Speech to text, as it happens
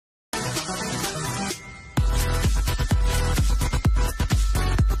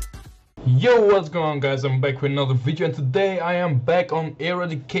Yo, what's going on guys, I'm back with another video, and today I am back on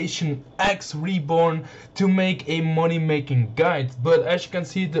Eradication X Reborn to make a money making guide. But as you can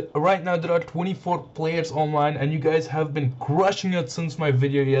see, right now there are 24 players online and you guys have been crushing it since my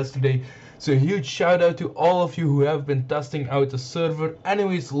video yesterday. So a huge shout out to all of you who have been testing out the server.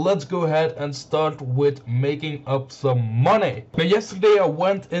 Anyways, let's go ahead and start with making up some money. Now yesterday I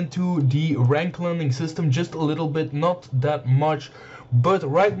went into the rank landing system just a little bit, not that much. But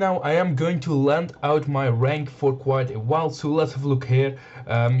right now I am going to land out my rank for quite a while, so let's have a look here.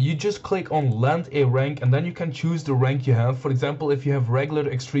 You just click on land a rank and then you can choose the rank you have. For example, if you have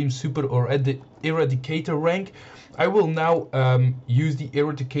regular, extreme, super or eradicator rank, I will now use the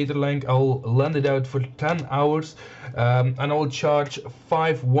eradicator rank. I'll land it out for 10 hours and I will charge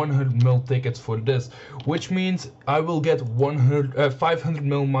 5 100 mil tickets for this, which means I will get 500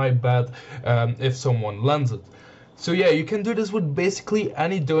 mil, my bad, if someone lands it. So yeah, you can do this with basically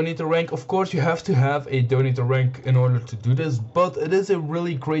any donator rank. Of course, you have to have a donator rank in order to do this, but it is a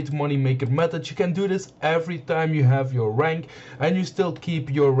really great money maker method. You can do this every time you have your rank and you still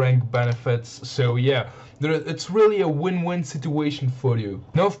keep your rank benefits. So yeah, it's really a win-win situation for you.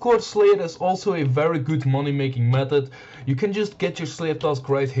 Now of course, Slayer is also a very good money making method. You can just get your Slayer task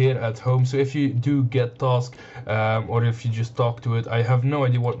right here at home. So if you do get task or if you just talk to it, I have no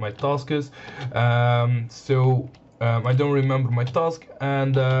idea what my task is. I don't remember my task,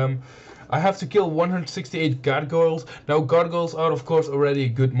 and I have to kill 168 gargoyles. Now gargoyles are of course already a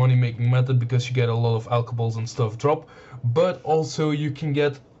good money making method because you get a lot of alcohols and stuff drop, but also you can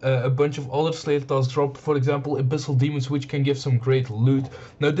get a bunch of other Slayer tasks drop, for example abyssal demons, which can give some great loot.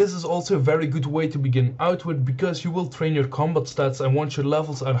 Now this is also a very good way to begin out with because you will train your combat stats, and once your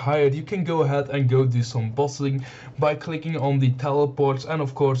levels are higher you can go ahead and go do some bossing by clicking on the teleports and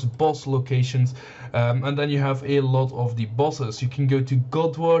of course boss locations, and then you have a lot of the bosses. You can go to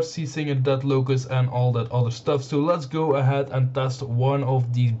God War, Sea Singer, Dead Locust and all that other stuff. So let's go ahead and test one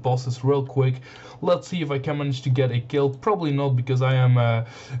of these bosses real quick. Let's see if I can manage to get a kill. Probably not, because I am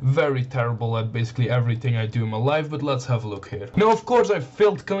very terrible at basically everything I do in my life, but let's have a look here. Now of course I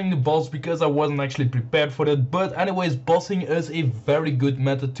failed killing the boss because I wasn't actually prepared for it, but anyways, bossing is a very good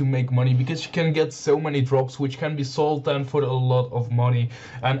method to make money because you can get so many drops which can be sold and for a lot of money,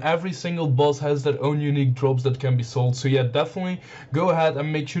 and every single boss has their own unique drops that can be sold. So yeah, definitely go ahead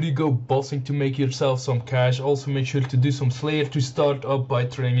and make sure you go bossing to make yourself some cash. Also make sure to do some Slayer to start up by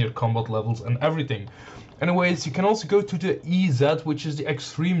training your combat levels and everything. Anyways, you can also go to the EZ, which is the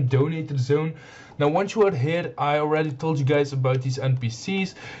extreme donator zone. Now once you are here, I already told you guys about these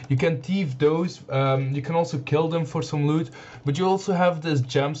NPCs. You can thief those, you can also kill them for some loot, but you also have this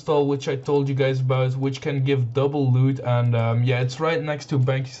gem stall which I told you guys about, which can give double loot, and yeah, it's right next to a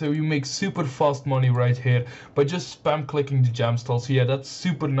bank, so you make super fast money right here by just spam clicking the gem stall. So yeah, that's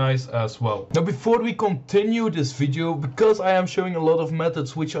super nice as well. Now before we continue this video, because I am showing a lot of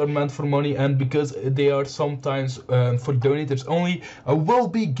methods which are meant for money and because they are sometimes for donators only, I will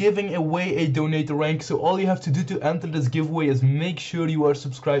be giving away a donator rank. So all you have to do to enter this giveaway is make sure you are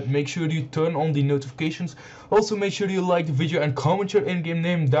subscribed, make sure you turn on the notifications, also make sure you like the video and comment your in-game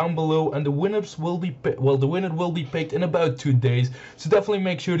name down below, and the winners will be the winner will be picked in about 2 days. So definitely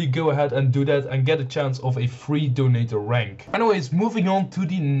make sure you go ahead and do that and get a chance of a free donator rank. Anyways, moving on to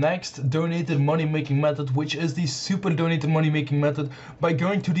the next donator money making method, which is the super donator money making method. By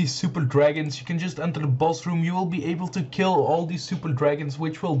going to these super dragons, you can just enter the boss room. You will be able to kill all these super dragons,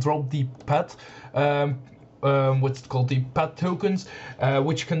 which will drop the pet, what's it called, the pet tokens,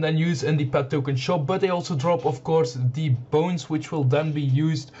 which you can then use in the pet token shop. But they also drop of course the bones, which will then be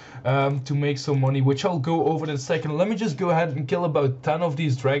used to make some money, which I'll go over in a second. Let me just go ahead and kill about 10 of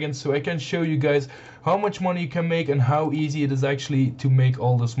these dragons so I can show you guys how much money you can make and how easy it is actually to make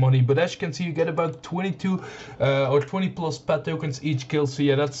all this money. But as you can see, you get about 22 or 20 plus pet tokens each kill, so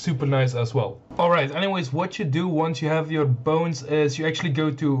yeah, that's super nice as well. Alright, anyways, what you do once you have your bones is you actually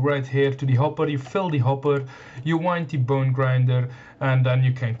go to right here to the hopper, you fill the hopper, you wind the bone grinder, and then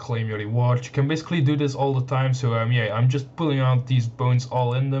you can claim your reward. You can basically do this all the time. So yeah, I'm just pulling out these bones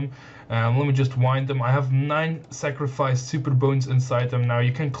all in them. Let me just wind them. I have 9 sacrificed super bones inside them. Now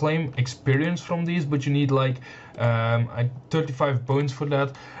you can claim experience from these, but you need like 35 bones for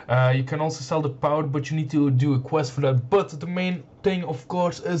that. You can also sell the power, but you need to do a quest for that. But the main thing of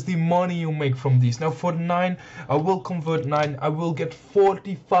course is the money you make from these. Now for 9, I will convert 9, I will get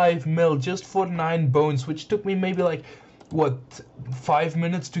 45 mil just for 9 bones, which took me maybe like what, 5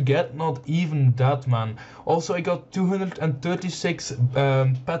 minutes to get? Not even that, man. Also I got 236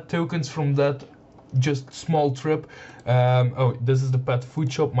 pet tokens from that just small trip. Oh, this is the pet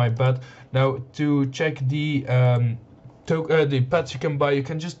food shop, my bad. Now to check the the pets you can buy, you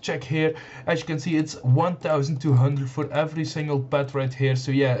can just check here. As you can see, it's 1,200 for every single pet right here.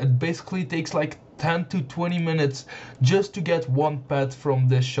 So yeah, it basically takes like 10 to 20 minutes just to get one pet from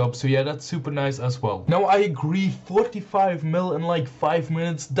this shop. So yeah, that's super nice as well. Now I agree, 45 mil in like 5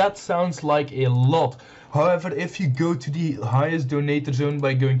 minutes, that sounds like a lot. However, if you go to the highest donator zone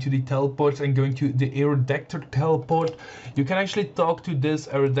by going to the teleports and going to the Eradicator teleport, you can actually talk to this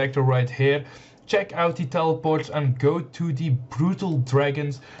Eradicator right here. Check out the teleports and go to the brutal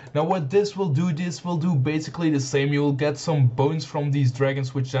dragons. Now what this will do basically the same. You will get some bones from these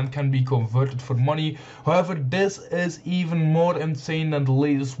dragons, which then can be converted for money. However, this is even more insane than the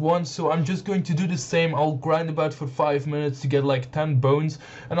latest one, so I'm just going to do the same. I'll grind about for 5 minutes to get like 10 bones,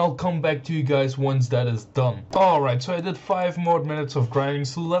 and I'll come back to you guys once that is done. Alright, so I did 5 more minutes of grinding,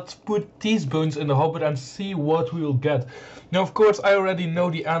 so let's put these bones in the hobbit and see what we will get. Now of course I already know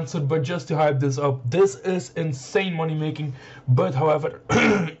the answer, but just to hype this up, this is insane money making, but however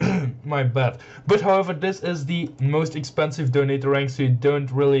my bad, but however this is the most expensive donator rank, so you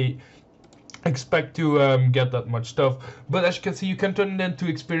don't really expect to get that much stuff. But as you can see, you can turn it into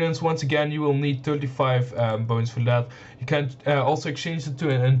experience. Once again, you will need 35 bones for that. You can also exchange it to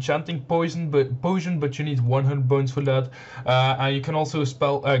an enchanting potion, but you need 100 bones for that. And you can also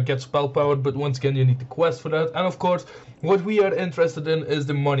get spell power, but once again you need the quest for that. And of course, what we are interested in is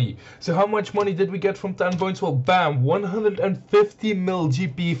the money. So how much money did we get from 10 bones? Well, bam, 150 mil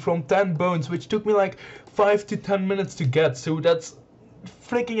GP from 10 bones, which took me like 5 to 10 minutes to get. So that's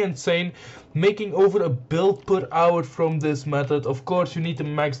freaking insane, making over a build per hour from this method. Of course you need the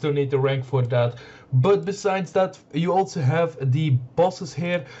max donator rank for that, but besides that you also have the bosses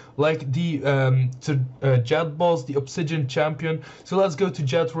here, like the Jet boss, the Obsidian champion. So let's go to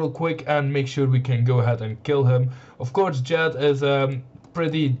Jet real quick and make sure we can go ahead and kill him. Of course Jet is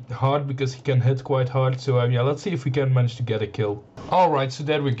pretty hard because he can hit quite hard, so yeah, let's see if we can manage to get a kill. Alright, so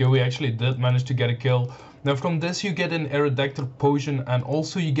there we go, we actually did manage to get a kill. Now from this you get an Eradicator potion, and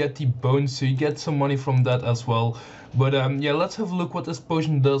also you get the bones, so you get some money from that as well. But yeah, let's have a look what this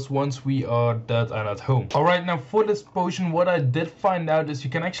potion does once we are dead and at home. Alright, now for this potion, what I did find out is you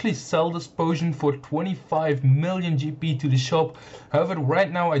can actually sell this potion for 25 million GP to the shop. However,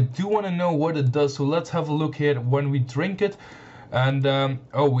 right now I do want to know what it does, so let's have a look here when we drink it. And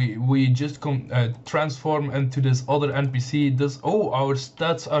we just transform into this other NPC. Our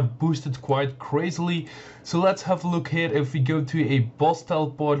stats are boosted quite crazily. So let's have a look here. If we go to a boss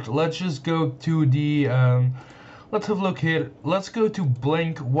teleport, let's just go to the let's have a look here. Let's go to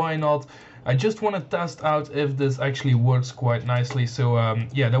Blink, why not? I just want to test out if this actually works quite nicely. So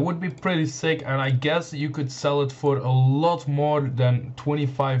yeah, that would be pretty sick, and I guess you could sell it for a lot more than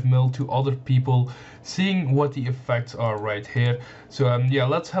 25 mil to other people, seeing what the effects are right here. So yeah,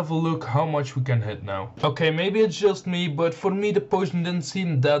 let's have a look how much we can hit now. Okay, maybe it's just me, but for me the potion didn't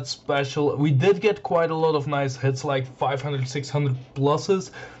seem that special. We did get quite a lot of nice hits, like 500, 600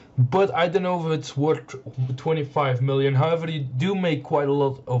 pluses. But I don't know if it's worth 25 million. However, you do make quite a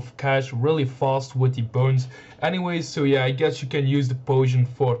lot of cash really fast with the bones. Anyways, so yeah, I guess you can use the potion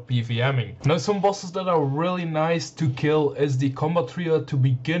for PVMing. Now, some bosses that are really nice to kill is the combat trio to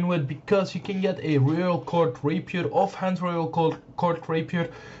begin with, because you can get a royal court rapier, offhand royal court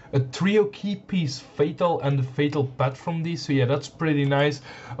rapier, a trio key piece fatal, and the fatal pet from these. So yeah, that's pretty nice.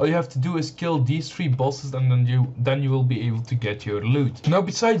 All you have to do is kill these 3 bosses, and then you will be able to get your loot. Now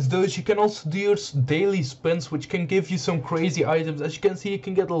besides those, you can also do your daily spins, which can give you some crazy items. As you can see, you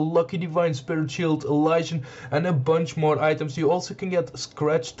can get a lucky divine spirit shield, Elysian, and a bunch more items. You also can get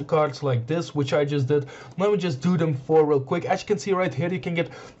scratched cards like this, which I just did. Let me just do them for real quick. As you can see right here, you can get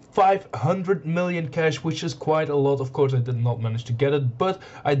 500 million cash, which is quite a lot. Of course I did not manage to get it, but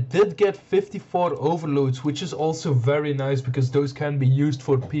I did get 54 overloads, which is also very nice because those can be used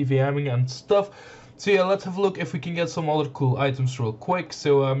for PVMing and stuff. So yeah, let's have a look if we can get some other cool items real quick.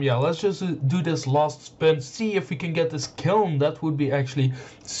 So yeah, let's just do this last spin, see if we can get this kiln. That would be actually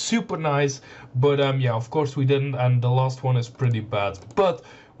super nice. But yeah, of course we didn't, and the last one is pretty bad. But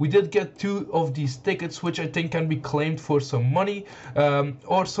we did get 2 of these tickets, which I think can be claimed for some money,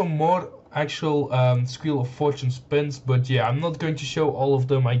 or some more actual Squeal of Fortune spins. But yeah, I'm not going to show all of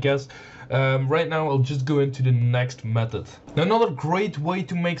them, I guess. Right now I'll just go into the next method. Now, another great way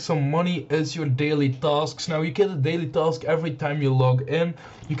to make some money is your daily tasks. Now you get a daily task every time you log in.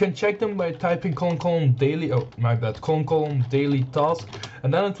 You can check them by typing : daily, oh my bad, : daily task,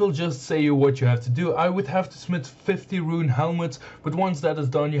 and then it will just say you what you have to do. I would have to smith 50 rune helmets, but once that is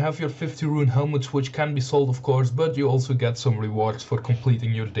done, you have your 50 rune helmets, which can be sold of course, but you also get some rewards for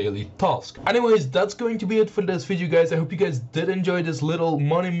completing your daily task. Anyways, that's going to be it for this video, guys. I hope you guys did enjoy this little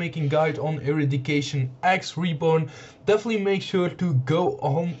money making guide on Eradication X Reborn, definitely make sure to go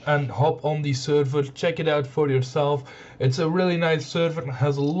on and hop on the server, check it out for yourself. It's a really nice server and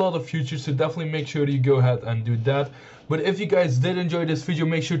has a lot of futures, so definitely make sure you go ahead and do that. But if you guys did enjoy this video,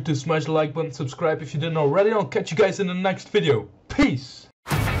 make sure to smash the like button, subscribe if you didn't already. I'll catch you guys in the next video. Peace!